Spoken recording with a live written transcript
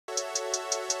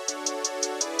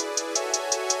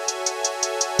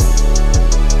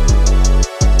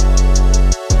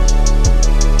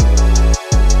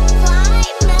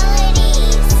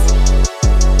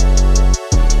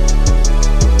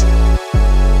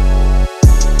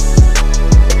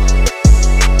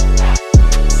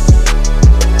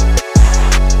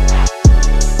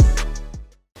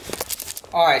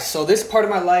so this part of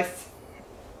my life,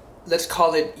 let's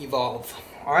call it evolve.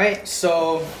 Alright,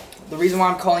 so the reason why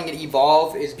I'm calling it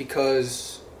evolve is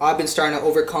because I've been starting to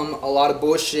overcome a lot of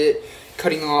bullshit,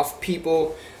 cutting off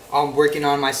people. I'm working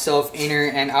on myself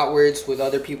inner and outwards with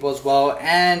other people as well,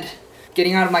 and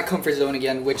getting out of my comfort zone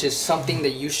again, which is something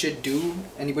that you should do.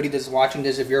 Anybody that's watching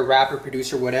this, if you're a rapper,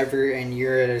 producer, whatever, and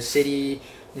you're at a city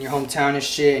in your hometown and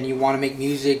shit, and you want to make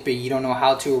music but you don't know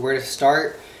how to or where to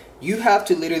start, you have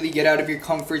to literally get out of your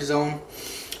comfort zone,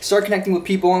 start connecting with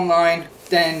people online,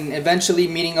 then eventually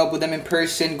meeting up with them in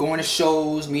person, going to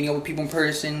shows, meeting up with people in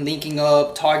person, linking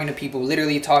up, talking to people,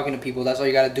 literally talking to people. That's all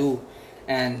you gotta do,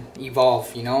 and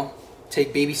evolve, you know?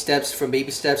 Take baby steps, from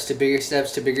baby steps to bigger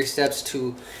steps to bigger steps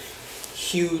to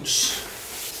huge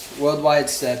worldwide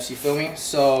steps, you feel me?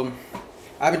 So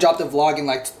I haven't dropped a vlog in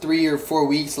like 3 or 4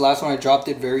 weeks. The last one I dropped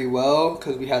it very well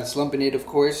because we had Slumpin' It, of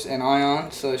course, and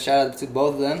Ion, so shout out to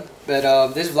both of them.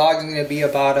 But this vlog is going to be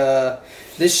about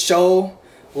this show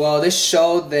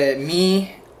that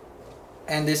me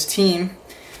and this team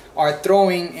are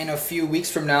throwing in a few weeks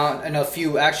from now,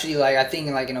 actually, like I think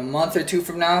like in a month or two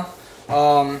from now.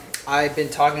 I've been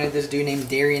talking to this dude named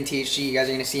Darian THG. You guys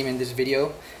are gonna see him in this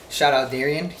video. Shout out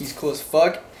Darian, he's cool as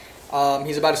fuck.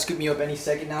 He's about to scoop me up any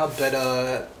second now,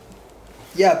 but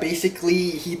yeah,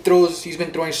 basically he's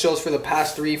been throwing shows for the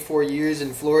past 3-4 years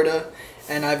in Florida,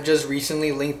 and I've just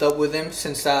recently linked up with him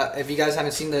since that. If you guys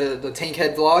haven't seen the Tank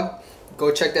Head vlog,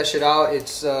 go check that shit out.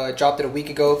 It's dropped it a week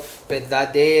ago, but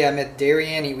that day I met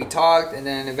Darian, we talked, and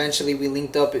then eventually we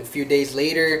linked up a few days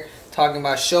later talking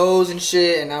about shows and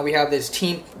shit, and now we have this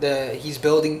team that he's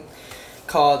building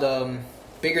called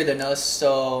Bigger Than Us.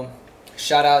 So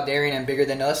shout out Darian and Bigger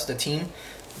Than Us, the team.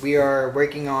 We are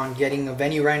working on getting a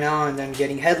venue right now and then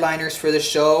getting headliners for the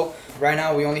show. Right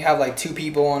now we only have like 2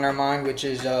 people on our mind, which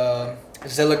is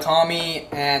Zillakami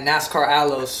and NASCAR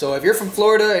Aloes. So if you're from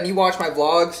Florida and you watch my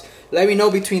vlogs, let me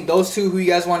know between those two who you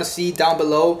guys want to see down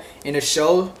below in a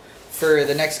show for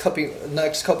the next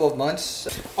couple of months.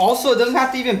 Also, it doesn't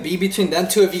have to even be between them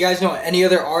two. If you guys know any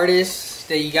other artists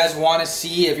that you guys want to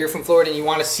see, if you're from Florida and you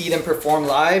want to see them perform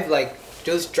live, like,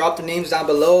 just drop the names down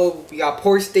below. We got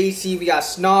Poor Stacy, we got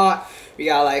Snot, we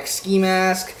got like Ski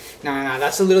Mask. Nah,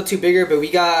 that's a little too bigger, but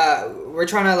we're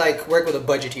trying to like work with a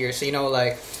budget here. So, you know,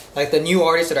 like the new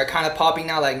artists that are kind of popping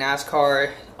now, like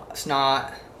NASCAR,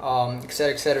 Snot,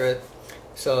 etc, etc.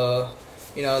 So,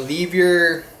 you know, leave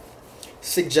your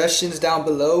suggestions down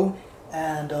below,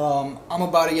 and I'm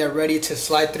about to get ready to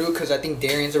slide through because I think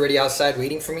Darian's already outside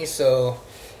waiting for me. So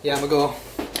yeah, I'm gonna go.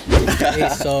 Hey,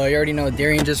 so you already know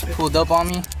Darian just pulled up on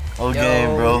me. Okay,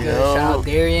 bro. Yo. Shout out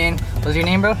Darian. What's your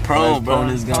name, bro? Pro,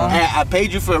 this guy. Hey, I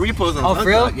paid you for a repost on for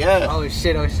real? Yeah. Oh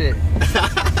shit,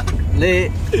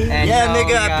 lit. And, yeah,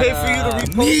 nigga, I paid for you to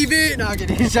repost. Leave it. No, I'm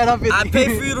kidding. Shut up. I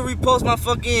paid for you to repost my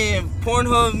fucking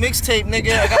Pornhub mixtape,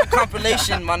 nigga. I got a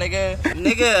compilation, my nigga.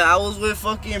 Nigga, I was with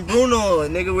fucking Bruno.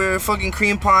 Nigga, we were fucking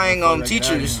cream pieing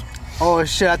teachers. Oh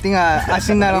shit, I think I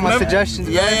seen that on my suggestions.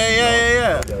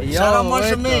 Yeah. Yo, shout out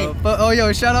Marshall May. Oh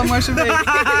yo, shout out Marshall May.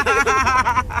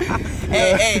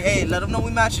 hey, let them know we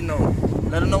matching though.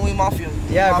 Let them know we mafia.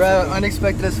 Yeah, bro,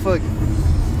 unexpected as fuck.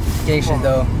 Gay shit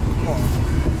though. Come on.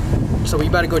 So we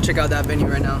about to go check out that venue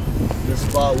right now. The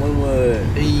spot Winwood.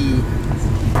 Hey.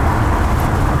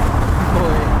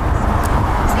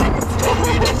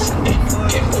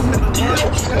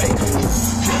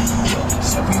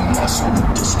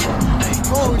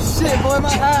 Oh shit, boy, my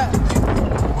hat.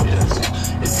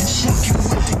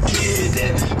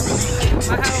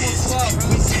 My hat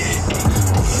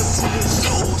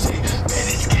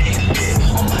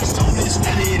almost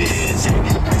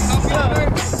fell, bro.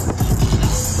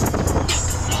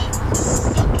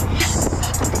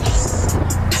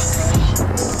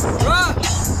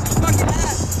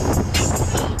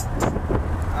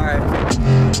 Alright.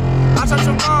 I touch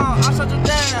your mom, I touch your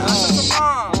dad, I touch your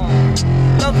mom.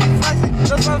 Love me flexing,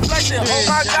 just love flexing, oh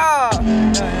my god.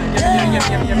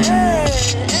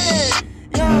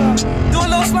 Yeah. Do a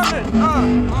little slumming, I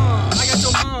got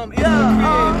your mom in the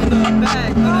crib, in the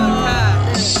bag, in the cat.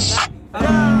 I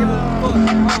don't give a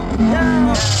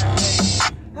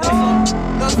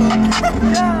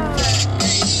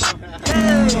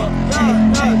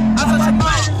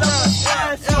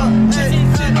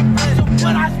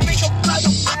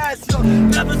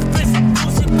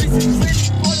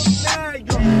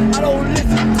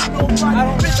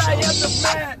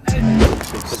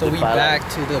So we back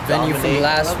to the venue from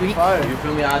last week. You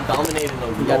feel me? I dominated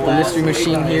them. We got the mystery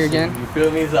machine here again. You feel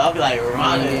me? So I'll be like,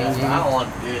 running. I don't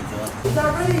want to do it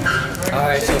though.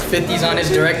 Alright, so 50's on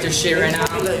his director shit right now.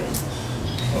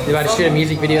 You about to shoot a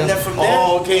music video? And then from there,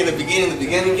 okay, in the beginning.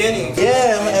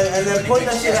 Yeah, and then point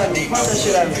that shit at me.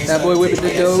 That boy whipping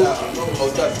the dough.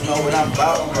 Hold up, you know what I'm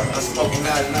about. I'm smoking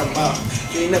out and I'm out.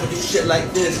 You ain't never do shit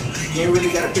like this. You ain't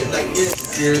really got a bit like this.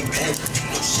 Yeah.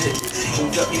 Shit,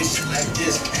 hold up, this shit like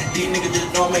this. These niggas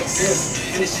just don't make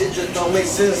sense. And this shit just don't make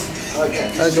sense.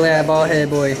 Okay. Ugly ass bald head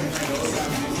boy.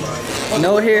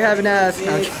 No hair having ass.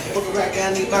 Fuck a rack,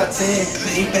 I need about 10.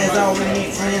 These bands, I don't really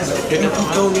need friends. If you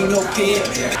don't need no kid.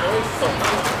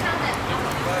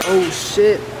 Oh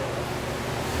shit.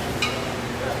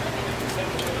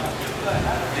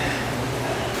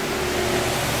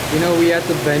 You know, we at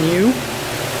the venue.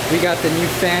 We got the new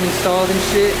fan installed and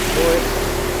shit. Boy.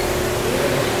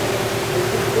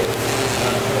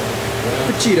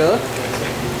 Pachita.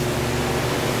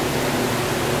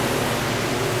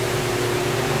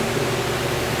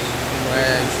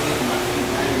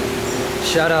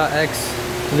 Shout out X,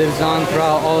 lives on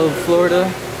throughout all of Florida.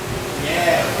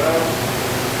 Yeah, bro.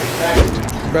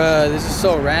 Bruh, this is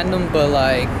so random, but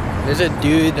like, there's a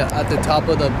dude at the top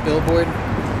of the billboard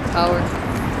tower,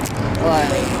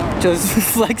 like, just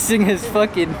flexing his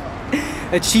fucking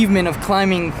achievement of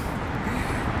climbing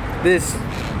this.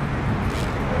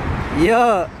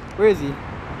 Yeah, where is he?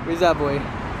 Where's that boy?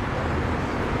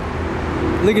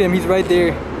 Look at him, he's right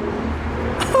there.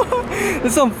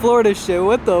 It's some Florida shit,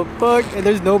 what the fuck? And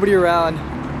there's nobody around.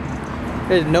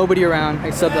 There's nobody around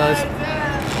except us.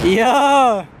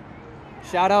 Yeah!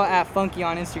 Shout out at Funky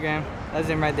on Instagram. That's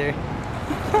him right there.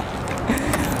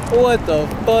 What the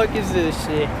fuck is this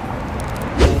shit?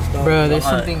 Bro, there's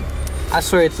something. I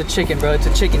swear it's a chicken, bro. It's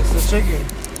a chicken. It's a chicken.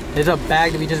 There's a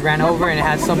bag that we just ran over and it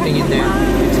had something in there.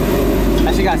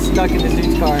 Actually got stuck in this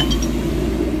dude's car.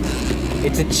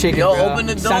 It's a chicken, yo, bro. open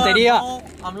the door, Santeria. bro.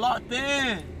 I'm locked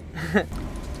in.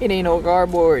 It ain't no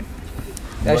cardboard.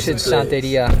 That shit's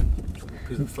Santeria.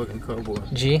 Piece of fucking cardboard.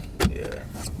 G? Yeah.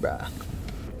 Bruh.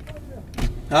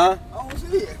 Huh? I don't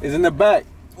see it. It's in the back.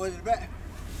 What's in the back?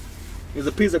 It's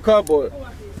a piece of cardboard.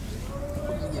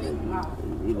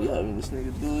 Really having this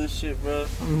nigga do this shit, bro.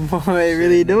 Boy,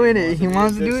 really doing it. He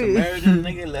wants to do it.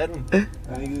 Nigga, let him. That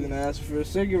nigga's gonna ask for a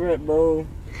cigarette, bro.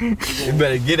 You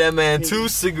better get that man 2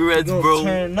 cigarettes, Gonna bro.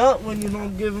 turn up when you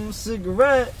don't give him a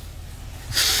cigarette.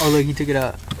 Oh, look, he took it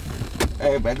out.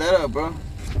 Hey, back that up, bro.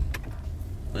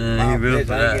 Man, he real for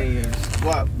that.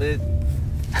 Squat, bitch.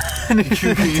 That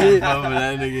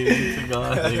nigga, he took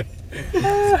all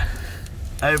that.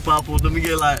 Hey, Papa, let me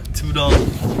get like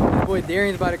 $2. Boy,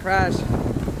 Darian's about to crash.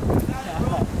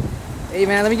 Hey,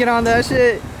 man, let me get on that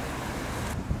shit.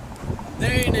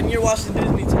 Darian, and you're watching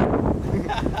Disney too.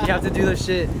 You have to do this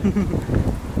shit.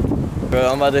 Bro,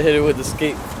 I'm about to hit it with the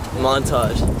skate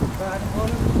montage.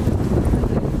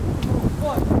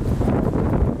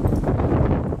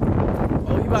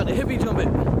 Oh, you about to hippie jump it.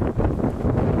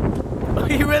 Oh,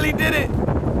 you really did it.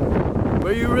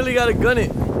 Bro, you really gotta gun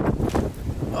it.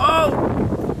 Oh!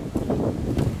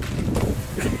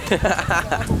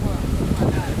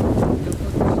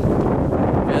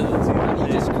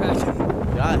 He just crashed.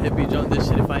 God, hippie jump this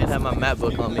shit if I ain't have my map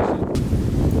book on me.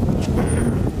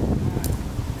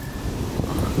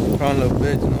 Crying little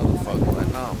bitch, you know what the fuck?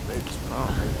 Like, nah, bitch,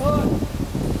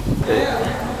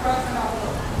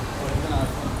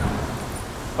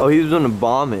 Oh, he was gonna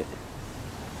bomb it.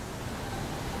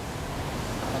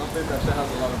 I don't think that shit has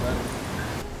a lot of battery.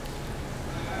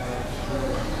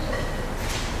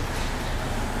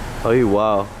 Oh, you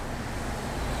wow.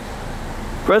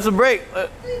 Press the brake. I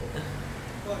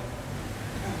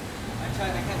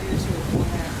can't do this shit with one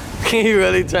hand. He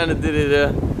really trying to do it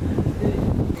there.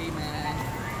 Hey, man.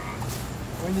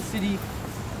 We're in the city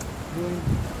doing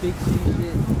big city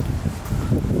shit.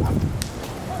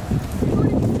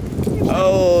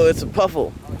 Oh, it's a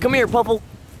Puffle. Come here, Puffle.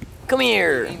 Come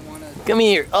here. Come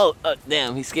here. Oh,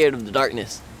 damn, he's scared of the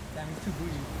darkness. Damn, he's too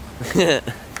bougie. That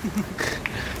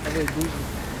boy's bougie.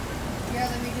 Yeah,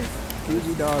 let me just.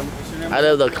 Bougie dog. I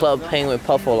love the club hang with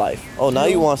Puffle life. Oh, now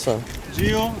you want some.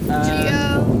 Gio?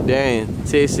 Geo. Darian,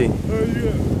 THC.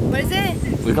 What is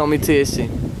it? We call me THC.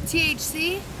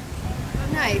 THC?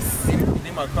 Nice.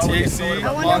 THC.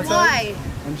 I wonder why.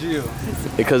 I'm Gio.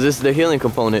 Because it's the healing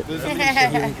component. I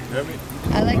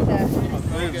like that.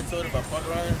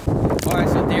 Alright,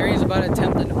 so Darian's about to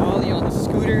attempt an ollie on the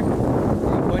scooter.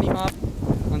 Or a bunny hop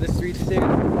on the street stick.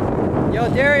 Yo,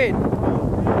 Darian!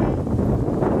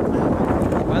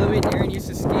 By the way, Darian used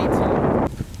to skate too.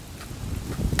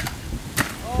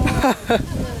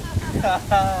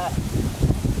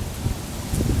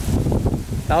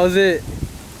 That was it.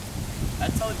 I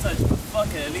told touch, but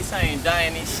fuck it, at least I ain't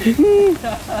dying and shit. Oh, we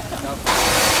got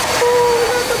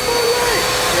the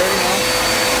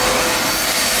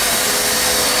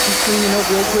cleaning up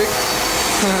real quick.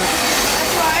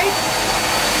 That's right.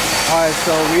 Alright,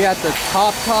 so we're at the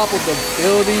top of the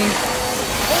building.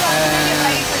 Hold on, can I get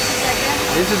ready for 2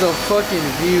 seconds? This is a fucking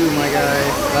view, my guy.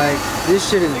 Like, this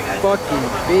shit is fucking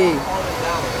big.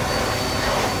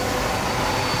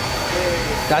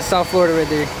 That's South Florida right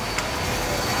there.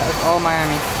 That's all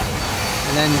Miami.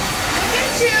 And then Look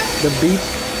at you. the beach.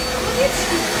 Look at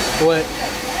you. What?